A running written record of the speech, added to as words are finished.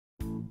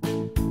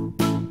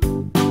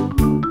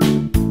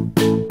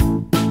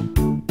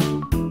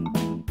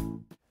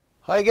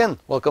Hi again,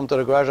 welcome to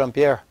the garage. I'm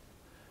Pierre.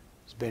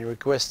 It's been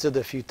requested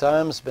a few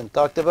times, been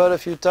talked about a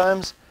few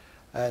times,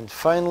 and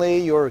finally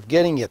you're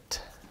getting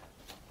it.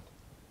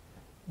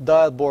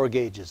 Dial bore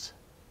gauges.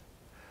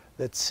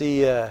 Let's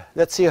see how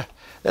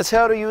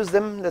to use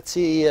them. Let's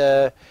see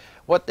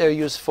what they're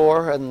used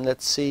for, and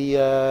let's see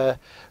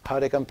how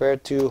they compare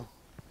to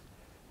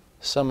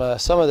some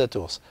of the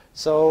tools.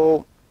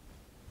 So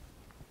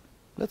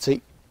let's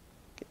see.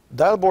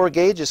 Dial bore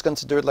gauge is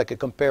considered like a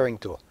comparing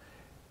tool.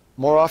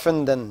 More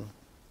often than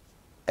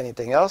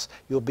anything else,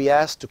 you'll be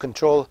asked to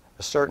control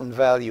a certain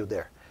value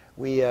there.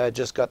 We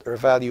just got our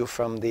value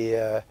from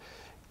the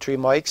three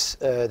mics,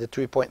 the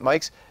 3-point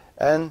mics,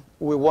 and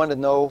we want to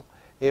know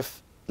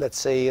if, let's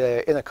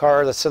say, in a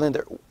car, the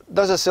cylinder,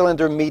 does a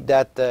cylinder meet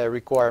that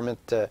requirement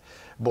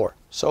bore?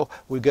 So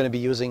we're going to be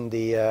using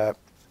the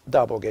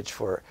dial bore gauge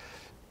for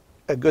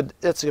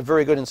that's a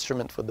very good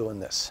instrument for doing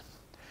this.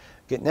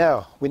 Okay,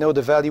 now we know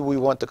the value we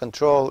want to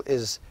control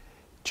is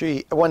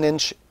 1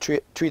 inch,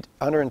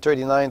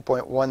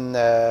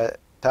 339.1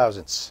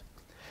 thousandths.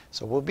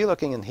 So we'll be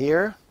looking in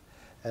here,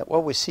 and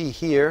what we see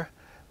here,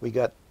 we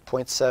got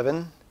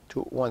 0.7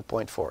 to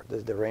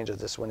 1.4. The range of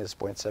this one is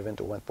 0.7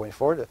 to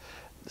 1.4.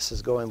 This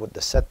is going with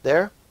the set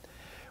there.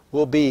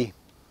 We'll be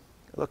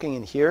looking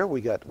in here,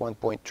 we got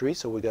 1.3,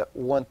 so we got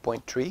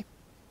 1.3.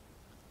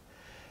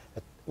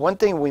 One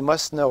thing we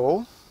must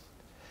know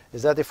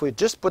is that if we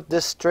just put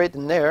this straight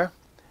in there,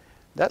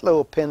 that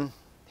little pin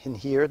in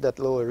here, that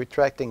little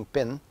retracting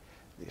pin,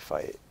 if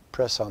I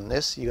press on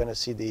this, you're going to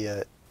see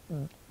the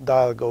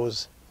dial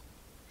goes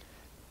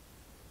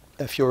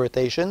a few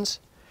rotations.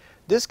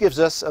 This gives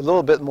us a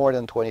little bit more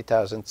than 20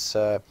 thousandths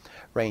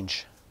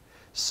range.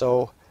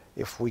 So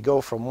if we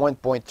go from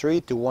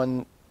 1.3 to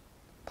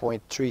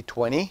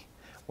 1.320,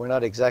 we're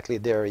not exactly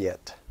there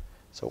yet.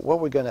 So what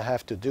we're going to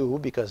have to do,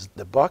 because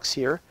the box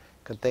here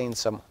contains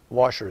some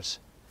washers,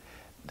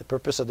 the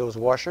purpose of those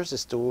washers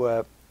is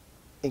to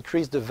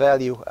increase the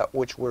value at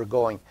which we're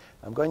going.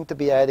 I'm going to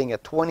be adding a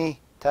 20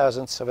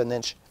 thousandths of an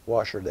inch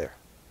washer there.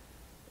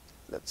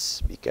 Let's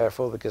be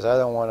careful because I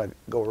don't want to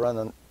go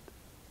run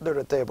under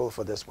the table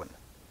for this one.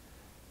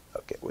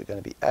 Okay, we're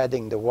going to be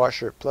adding the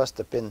washer plus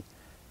the pin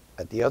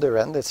at the other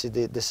end. Let's see,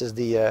 this is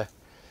the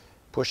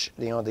push,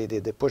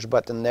 the push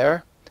button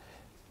there,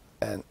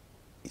 and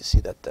you see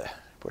that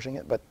pushing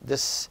it. But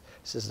this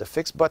is the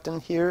fixed button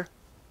here,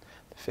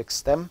 the fixed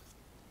stem.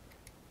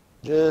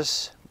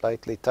 Just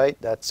lightly tight,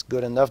 that's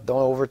good enough. Don't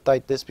over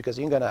tight this because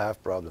you're gonna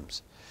have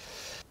problems.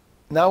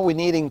 Now we're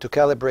needing to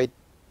calibrate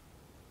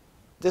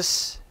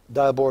this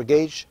dial bore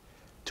gauge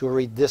to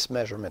read this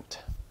measurement.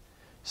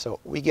 So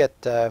we get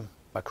a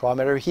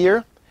micrometer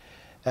here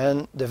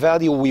and the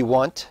value we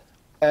want,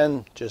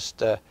 and just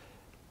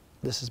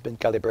this has been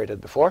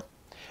calibrated before,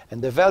 and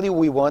the value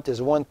we want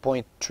is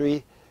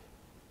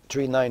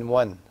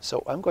 1.3391.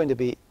 So I'm going to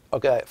be,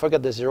 okay, I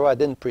forgot the zero, I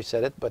didn't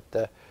preset it, but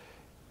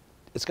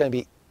it's going to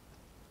be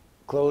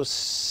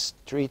close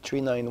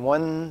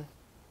 3391,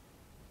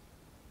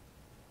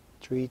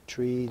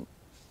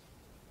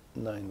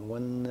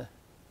 3391.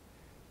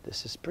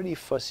 This is pretty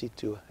fussy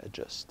to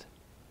adjust.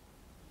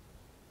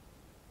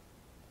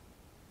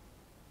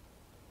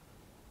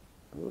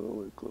 Oh,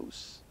 we're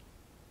close.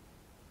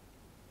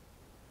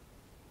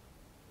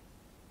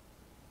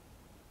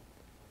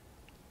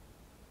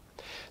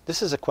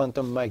 This is a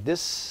quantum mic.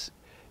 This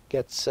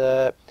gets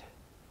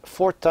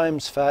 4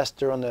 times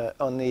faster on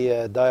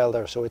the dial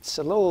there, so it's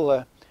a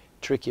little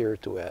trickier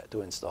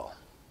to install.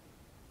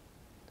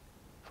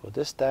 For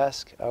this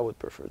task, I would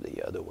prefer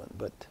the other one,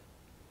 but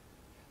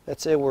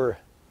let's say we're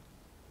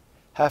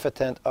half a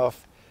tenth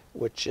off,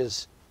 which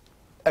is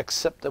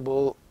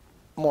acceptable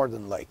more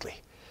than likely.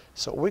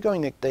 So we're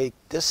going to take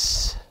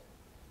this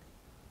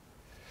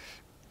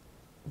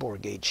bore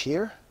gauge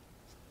here.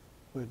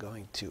 We're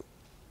going to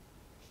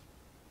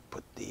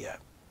put the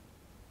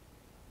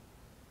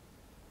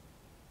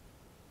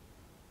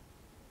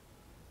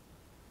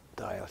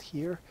dial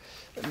here.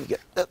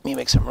 Let me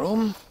make some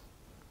room.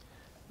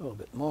 A little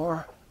bit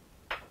more.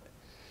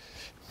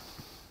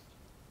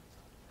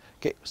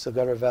 Okay, so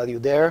got our value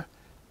there,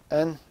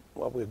 and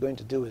what we're going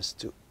to do is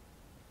to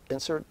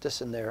insert this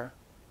in there.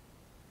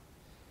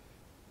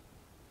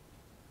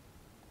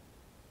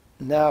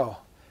 Now,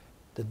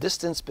 the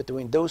distance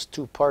between those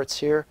two parts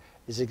here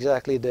is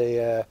exactly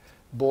the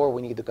bore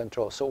we need to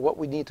control. So what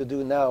we need to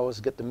do now is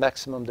get the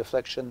maximum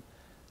deflection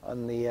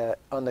on the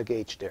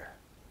gauge there.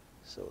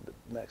 So the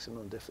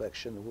maximum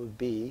deflection would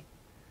be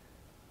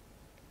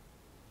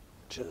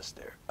just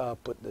there. I'll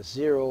put the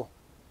 0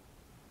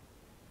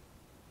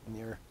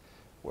 near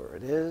where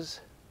it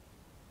is.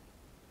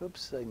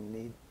 Oops, I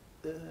need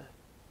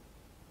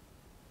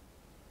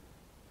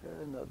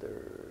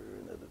another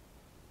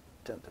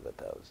tenth of a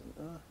thousand.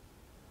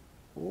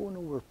 Oh no,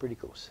 we're pretty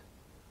close.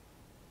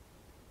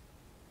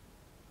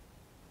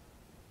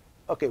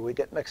 Okay, we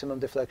get maximum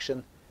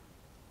deflection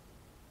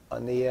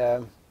on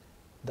the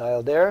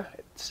dial there.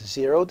 It's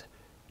zeroed,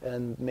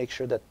 and make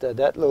sure that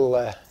that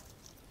little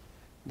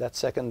that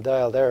second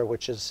dial there,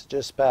 which is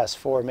just past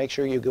 4, make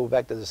sure you go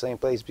back to the same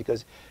place,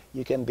 because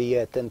you can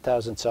be 10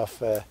 thousandths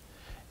off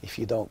if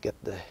you don't get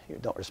you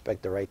don't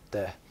respect the right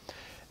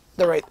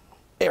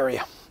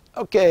area.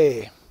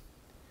 Okay,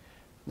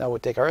 now we'll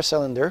take our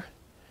cylinder,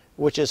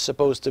 which is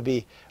supposed to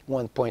be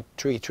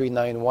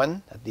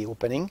 1.3391 at the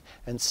opening,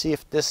 and see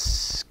if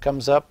this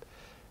comes up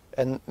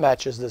and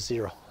matches the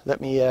 0. Let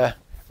me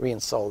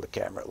reinstall the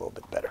camera a little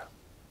bit better.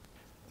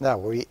 Now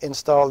we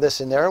install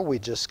this in there, we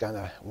just kind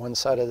of one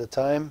side at a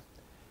time,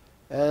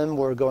 and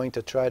we're going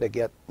to try to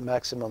get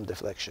maximum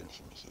deflection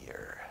in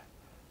here.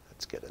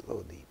 Let's get it a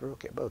little deeper.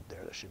 Okay, about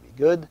there, that should be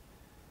good.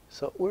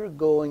 So we're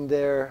going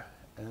there,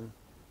 and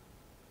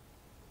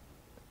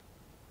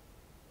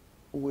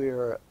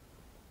we're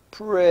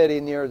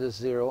pretty near the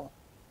 0.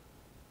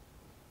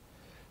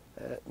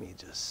 Let me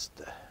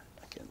just,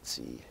 I can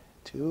see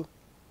 2.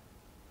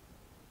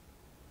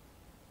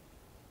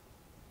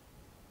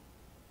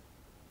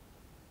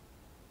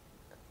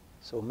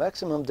 So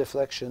maximum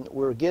deflection,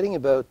 we're getting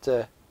about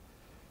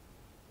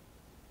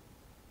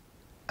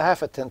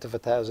half a tenth of a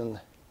thousand.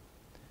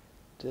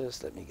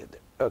 Just let me get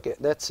there. Okay,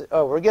 that's,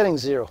 oh, we're getting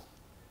 0.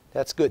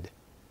 That's good.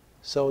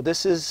 So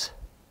this is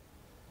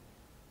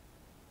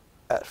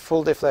at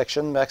full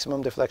deflection,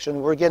 maximum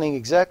deflection. We're getting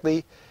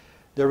exactly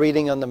the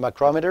reading on the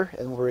micrometer,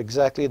 and we're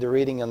exactly the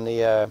reading on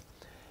the,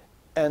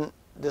 and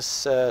this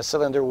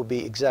cylinder will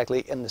be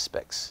exactly in the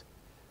specs.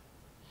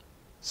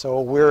 So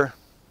we're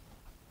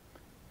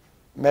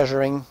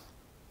measuring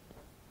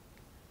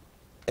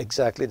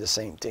exactly the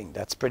same thing.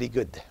 That's pretty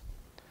good.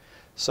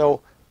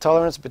 So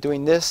tolerance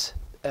between this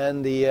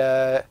and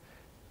the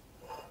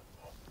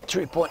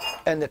 3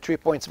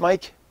 points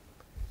mic,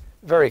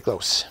 very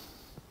close.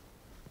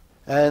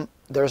 And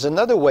there's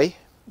another way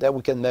that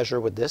we can measure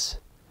with this,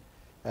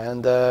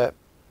 and I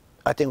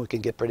think we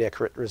can get pretty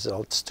accurate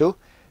results too.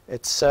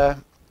 It's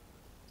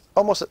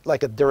almost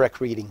like a direct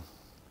reading.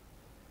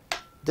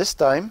 This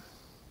time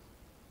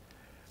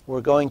we're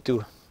going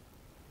to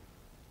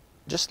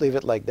just leave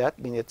it like that.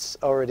 I mean, it's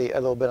already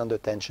a little bit under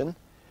tension.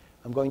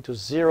 I'm going to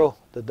 0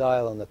 the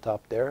dial on the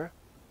top there.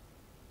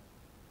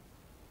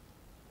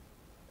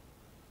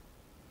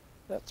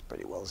 That's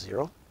pretty well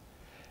 0.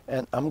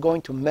 And I'm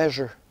going to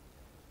measure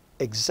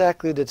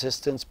exactly the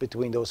distance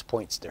between those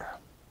points there.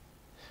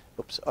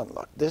 Oops,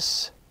 unlock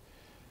this.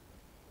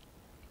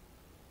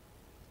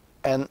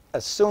 And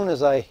as soon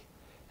as I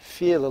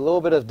feel a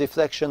little bit of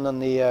deflection on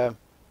the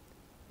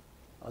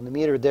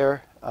meter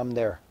there, I'm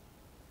there.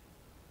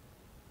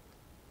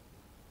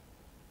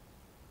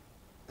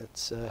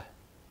 It's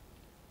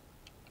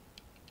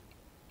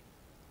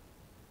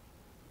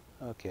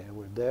okay,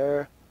 we're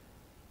there.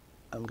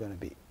 I'm going to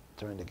be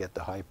trying to get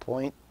the high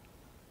point.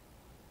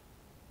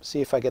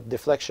 See if I get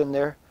deflection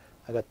there.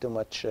 I got too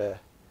much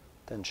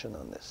tension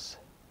on this.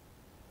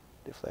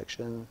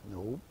 Deflection,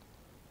 no.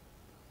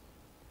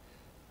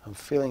 I'm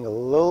feeling a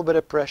little bit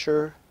of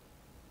pressure,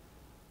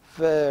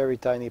 very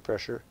tiny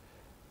pressure,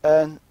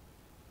 and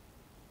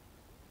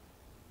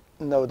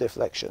no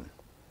deflection.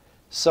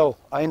 So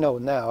I know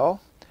now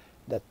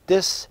that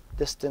this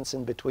distance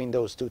in between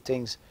those two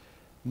things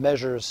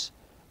measures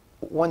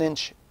 1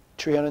 inch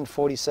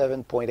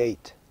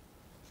 347.8.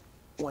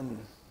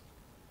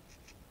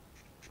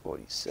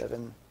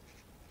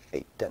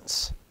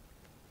 147.8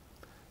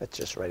 Let's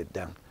just write it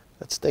down.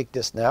 Let's take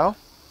this now,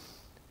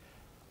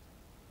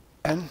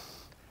 and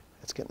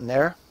let's get in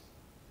there.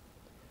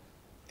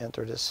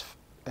 Enter this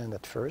end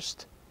at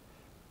first,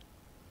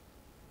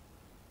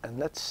 and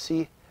let's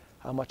see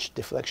how much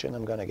deflection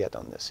I'm going to get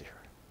on this here.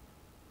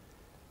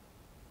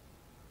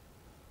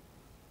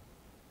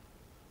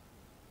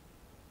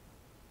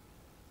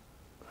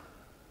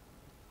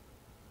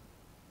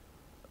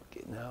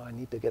 Okay, now I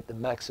need to get the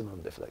maximum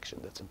deflection.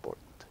 That's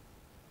important.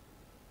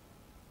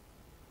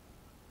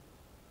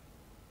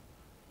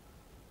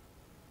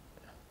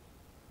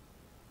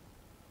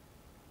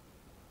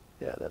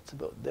 Yeah, that's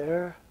about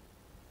there.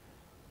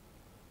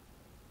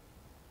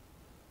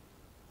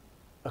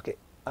 Okay,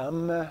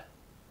 I'm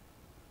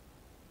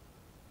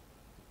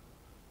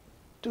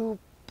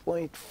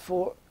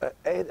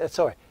 2.48,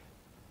 sorry.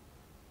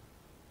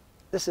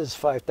 This is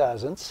 5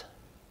 thousandths.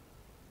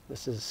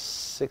 This is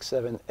 6,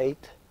 7,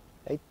 8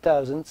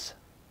 thousandths.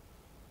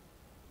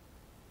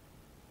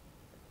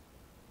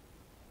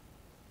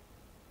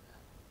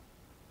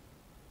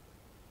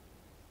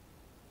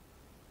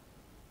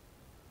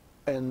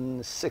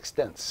 And 6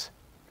 tenths.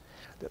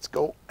 Let's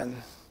go and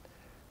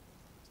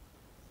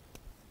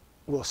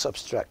we'll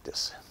subtract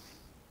this.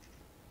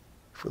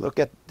 If we look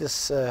at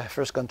this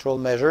first control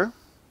measure,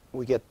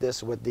 we get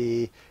this with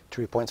the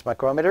 3 points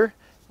micrometer.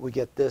 We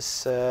get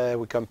this,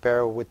 we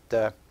compare with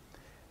the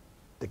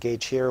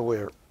gauge here.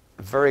 We're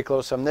very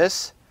close on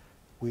this.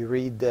 We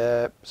read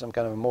some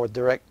kind of a more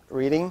direct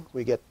reading.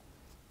 We get,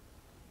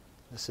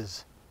 this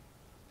is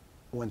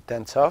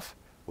 1/10 off,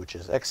 which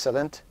is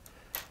excellent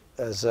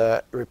as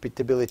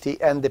repeatability,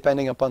 and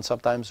depending upon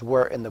sometimes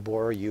where in the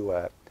bore you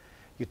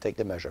take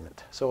the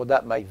measurement. So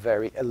that might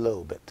vary a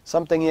little bit.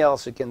 Something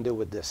else you can do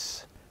with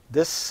this.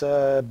 This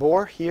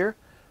bore here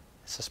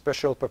It's a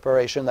special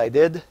preparation I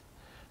did,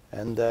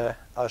 and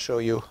I'll show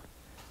you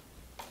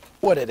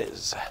what it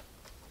is.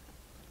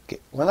 Okay,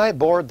 when I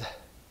bored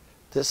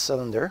this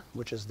cylinder,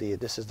 which is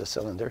this is the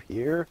cylinder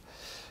here,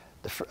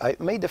 I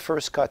made the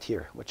first cut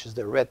here, which is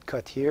the red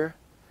cut here,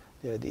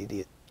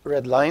 the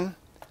red line.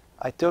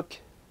 I took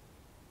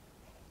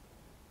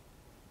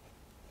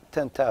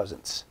 10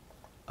 thousandths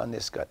on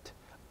this cut,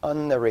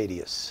 on the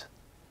radius.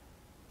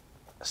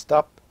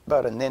 Stop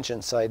about an inch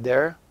inside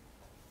there,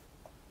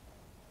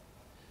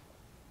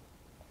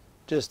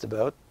 just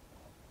about.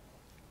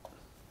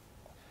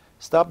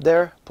 Stop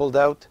there, pulled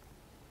out,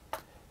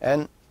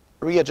 and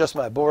readjust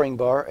my boring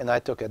bar, and I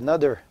took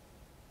another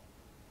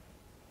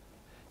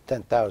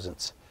 10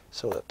 thousandths.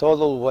 So the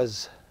total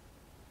was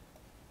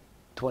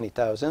 20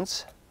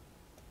 thousandths.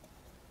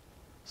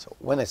 So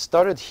when it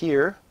started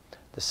here,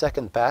 the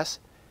second pass,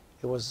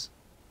 it was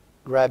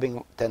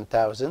grabbing 10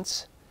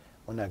 thousandths.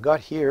 When I got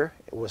here,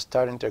 it was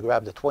starting to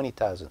grab the 20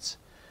 thousandths.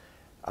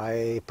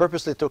 I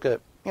purposely took the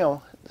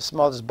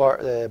smallest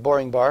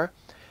boring bar,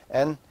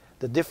 and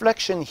the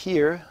deflection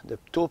here, the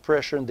tool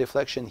pressure and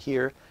deflection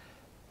here,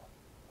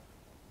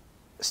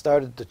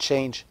 started to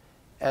change,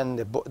 and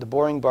the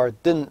boring bar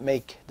didn't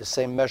make the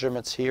same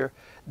measurements here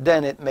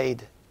than it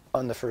made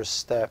on the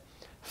first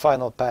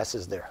final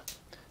passes there.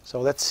 So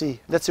let's see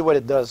what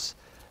it does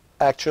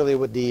actually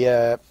with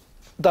the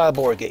dial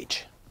bore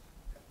gauge.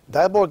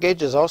 Dial bore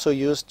gauge is also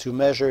used to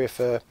measure if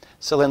a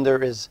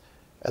cylinder is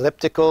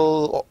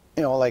elliptical,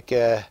 like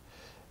a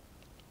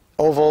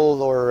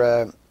oval,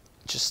 or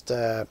just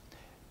the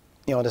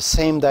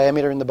same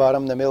diameter in the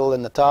bottom, the middle,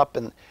 and the top,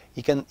 and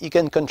you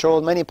can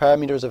control many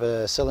parameters of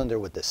a cylinder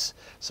with this.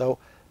 So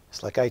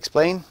it's like I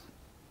explained.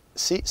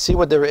 We'll see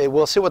what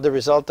the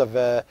result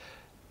of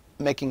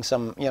making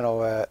some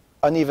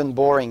uneven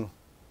boring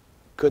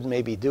could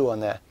maybe do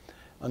on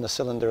a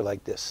cylinder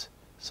like this.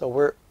 So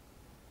we're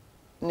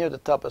near the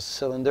top of the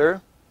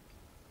cylinder.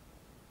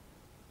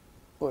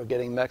 We're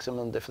getting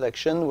maximum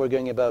deflection. We're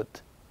going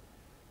about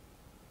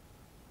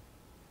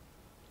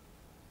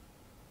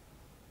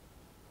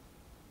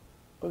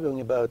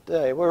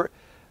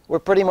we're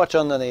pretty much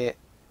on the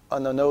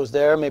nose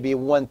there, maybe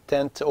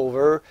 1/10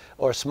 over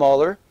or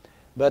smaller,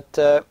 but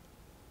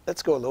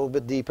let's go a little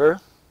bit deeper.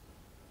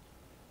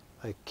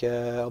 Like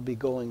I'll be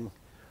going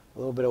a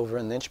little bit over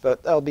an inch, but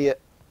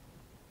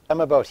I'm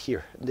about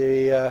here.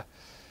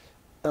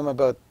 I'm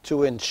about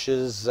 2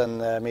 inches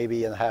and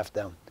maybe and a half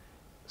down.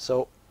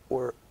 So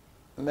we're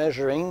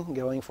measuring,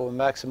 going for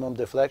maximum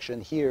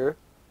deflection here,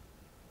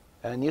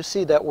 and you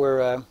see that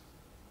we're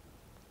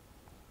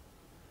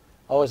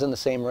always in the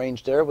same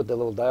range there with the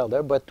little dial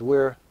there, but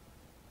we're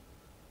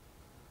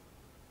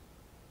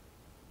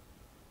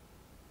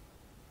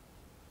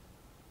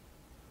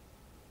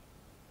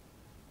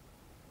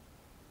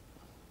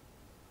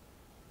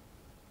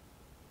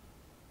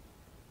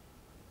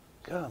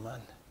come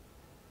on.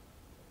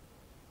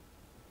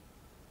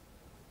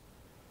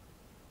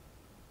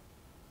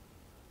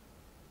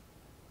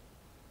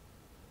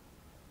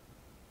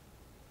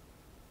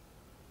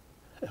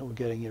 We're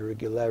getting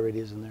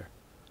irregularities in there.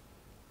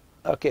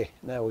 Okay,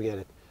 now we get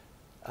it.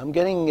 I'm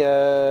getting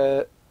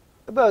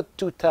about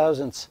 2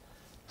 thousandths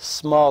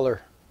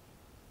smaller,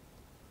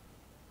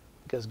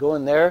 because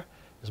going there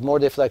is more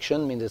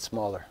deflection, means it's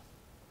smaller.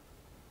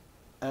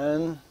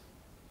 And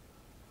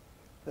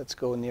let's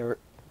go near,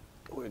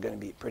 we're going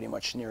to be pretty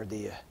much near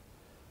the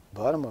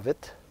bottom of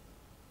it.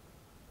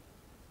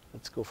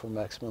 Let's go for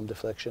maximum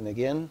deflection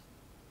again.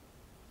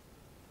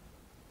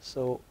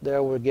 So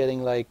there we're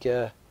getting like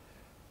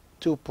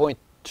 2.3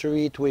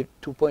 to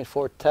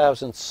 2.4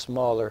 thousandths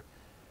smaller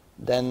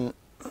than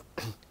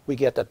we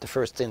get at the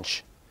first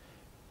inch.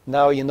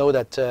 Now you know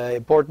that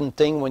important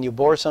thing when you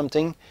bore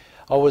something,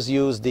 always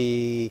use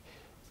the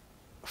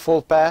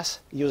full pass,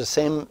 use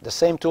the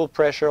same tool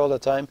pressure all the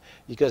time,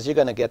 because you're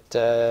going to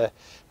get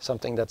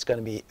something that's going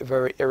to be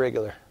very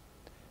irregular.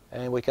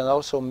 And we can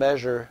also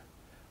measure,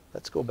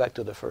 let's go back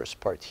to the first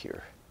part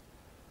here.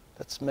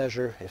 Let's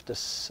measure if the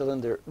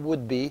cylinder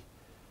would be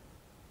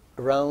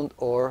round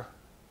or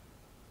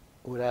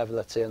would have,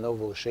 let's say, an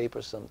oval shape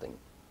or something.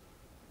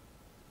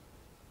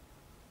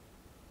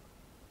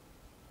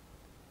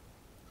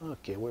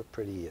 Okay, we're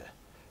pretty,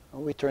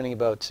 we're turning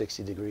about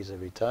 60 degrees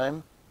every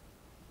time.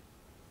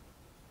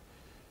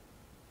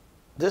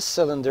 This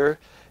cylinder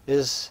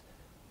is,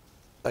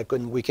 like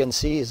we can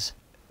see, is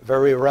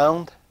very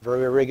round,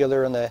 very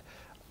irregular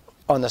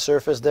on the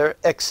surface there,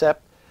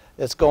 except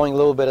it's going a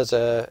little bit as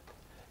a,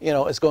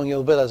 it's going a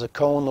little bit as a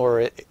cone, or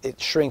it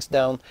shrinks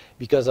down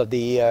because of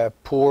the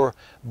poor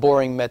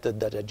boring method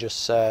that I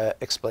just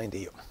explained to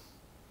you.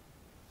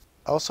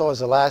 Also,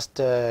 as a last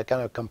kind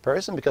of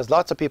comparison, because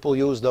lots of people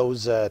use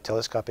those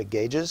telescopic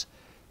gauges,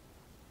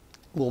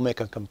 we'll make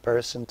a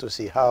comparison to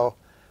see how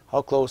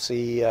close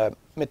the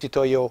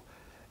Mitutoyo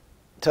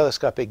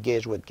telescopic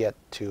gauge would get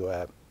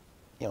to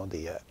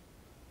the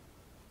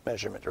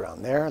measurement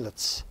around there.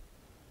 Let's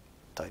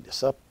tie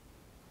this up.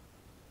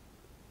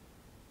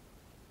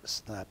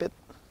 Snap it,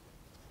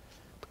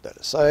 put that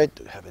aside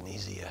to have an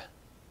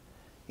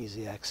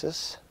easy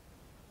access.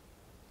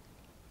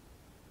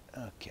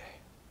 Okay.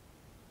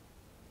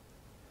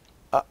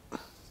 Ah.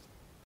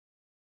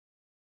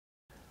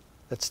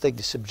 Let's take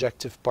the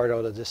subjective part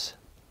out of this.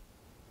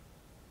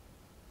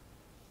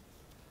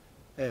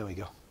 There we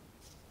go.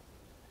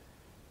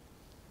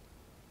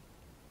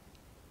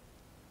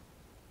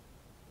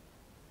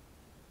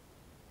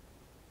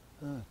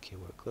 Okay,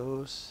 we're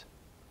close.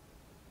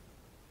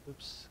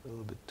 Oops, a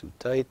little bit too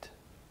tight.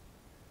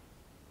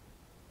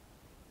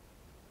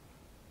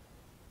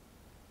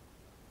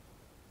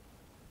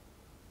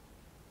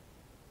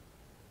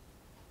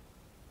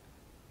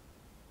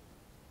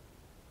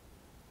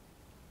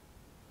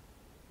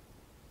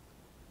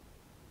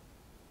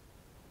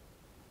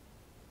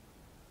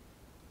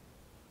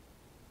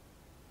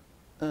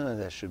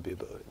 That should be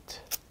about it.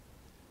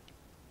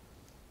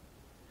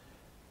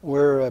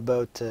 We're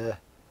about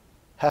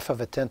half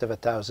of a tenth of a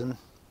thousand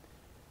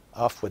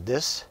off with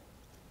this.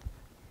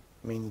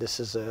 I mean, this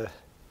is a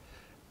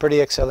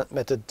pretty excellent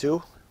method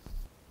too.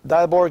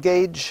 Dial bore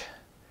gauge,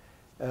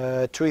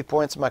 3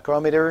 points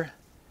micrometer,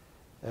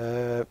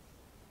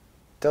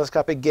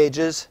 telescopic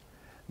gauges,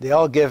 they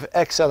all give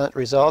excellent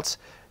results.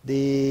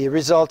 The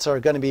results are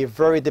going to be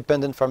very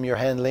dependent from your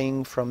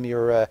handling, from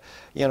your,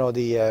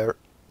 the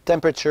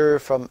temperature,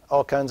 from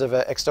all kinds of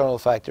external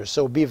factors.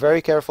 So be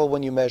very careful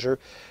when you measure.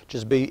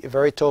 Just be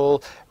very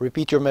total.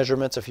 Repeat your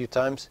measurements a few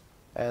times,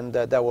 and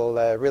that will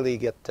really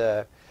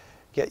get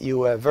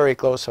you very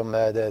close from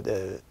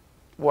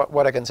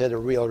what I consider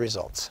real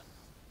results.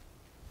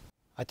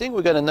 I think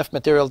we got enough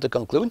material to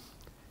conclude.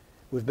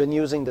 We've been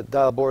using the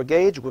dial bore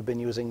gauge, we've been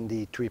using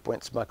the 3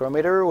 points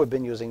micrometer, we've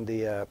been using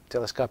the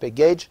telescopic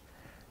gauge,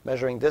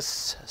 measuring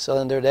this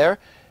cylinder there.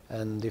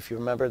 And if you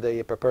remember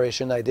the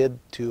preparation I did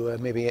to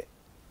maybe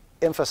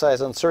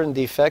emphasize on certain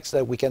defects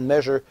that we can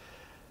measure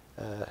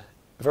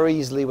very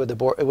easily with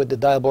the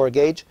dial bore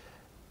gauge,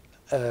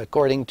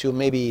 according to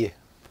maybe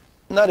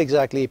not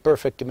exactly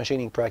perfect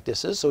machining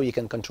practices, so you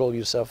can control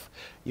yourself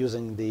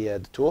using the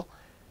tool.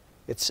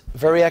 It's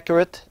very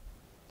accurate.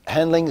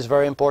 Handling is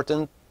very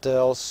important.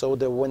 Also,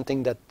 the one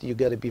thing that you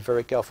got to be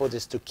very careful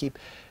is to keep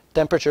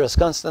temperature as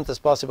constant as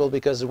possible,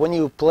 because when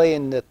you play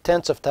in the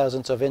tens of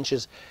thousands of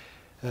inches,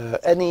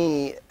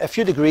 a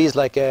few degrees,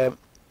 like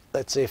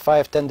let's say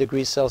 5-10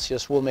 degrees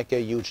Celsius, will make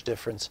a huge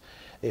difference.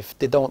 If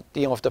they don't,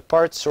 if the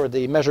parts or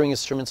the measuring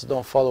instruments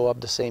don't follow up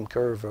the same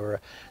curve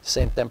or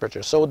same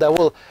temperature, so that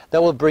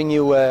will bring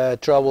you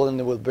trouble, and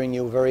it will bring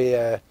you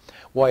very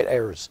wide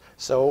errors.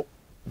 So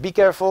be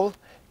careful.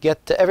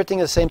 Get everything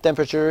at the same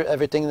temperature,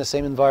 everything in the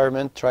same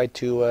environment. Try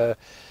to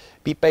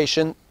be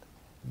patient,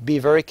 be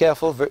very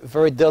careful,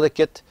 very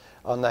delicate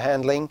on the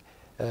handling.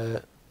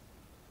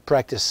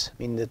 Practice.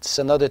 I mean, it's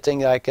another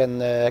thing I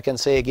can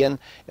say again.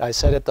 I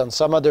said it on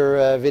some other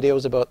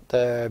videos about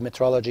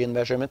metrology and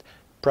measurement.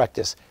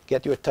 Practice.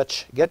 Get your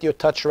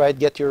touch right.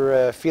 Get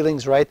your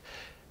feelings right.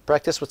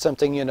 Practice with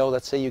something.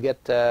 Let's say you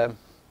get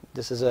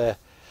this is a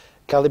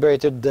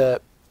calibrated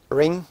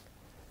ring.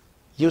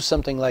 Use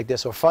something like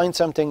this, or find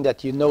something that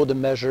the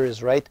measure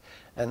is right,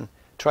 and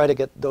try to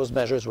get those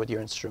measures with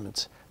your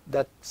instruments.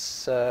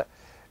 That's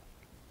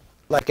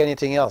like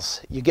anything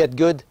else. You get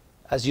good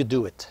as you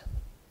do it.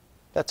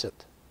 That's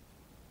it.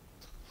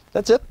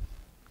 That's it.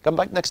 Come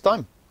back next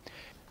time.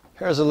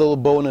 Here's a little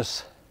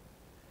bonus.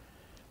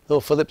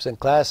 Little Philip's in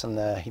class, and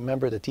he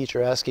remembered the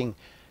teacher asking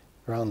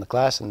around the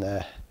class, and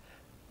the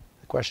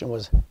question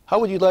was, how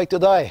would you like to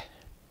die?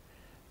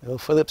 Little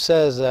Philip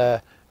says,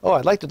 oh,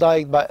 I'd like to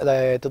die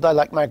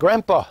like my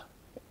grandpa.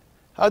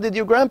 How did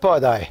your grandpa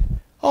die?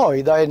 Oh,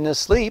 he died in his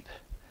sleep.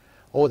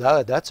 Oh,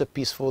 that's a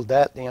peaceful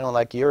death,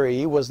 like Yuri,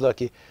 he was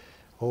lucky.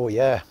 Oh,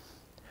 yeah.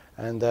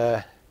 And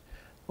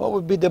what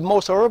would be the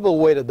most horrible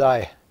way to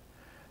die?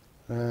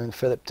 And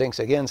Philip thinks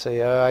again,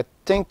 say, I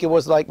think it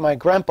was like my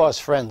grandpa's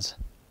friends.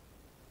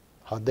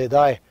 How'd they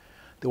die?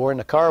 They were in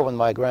the car when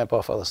my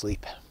grandpa fell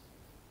asleep.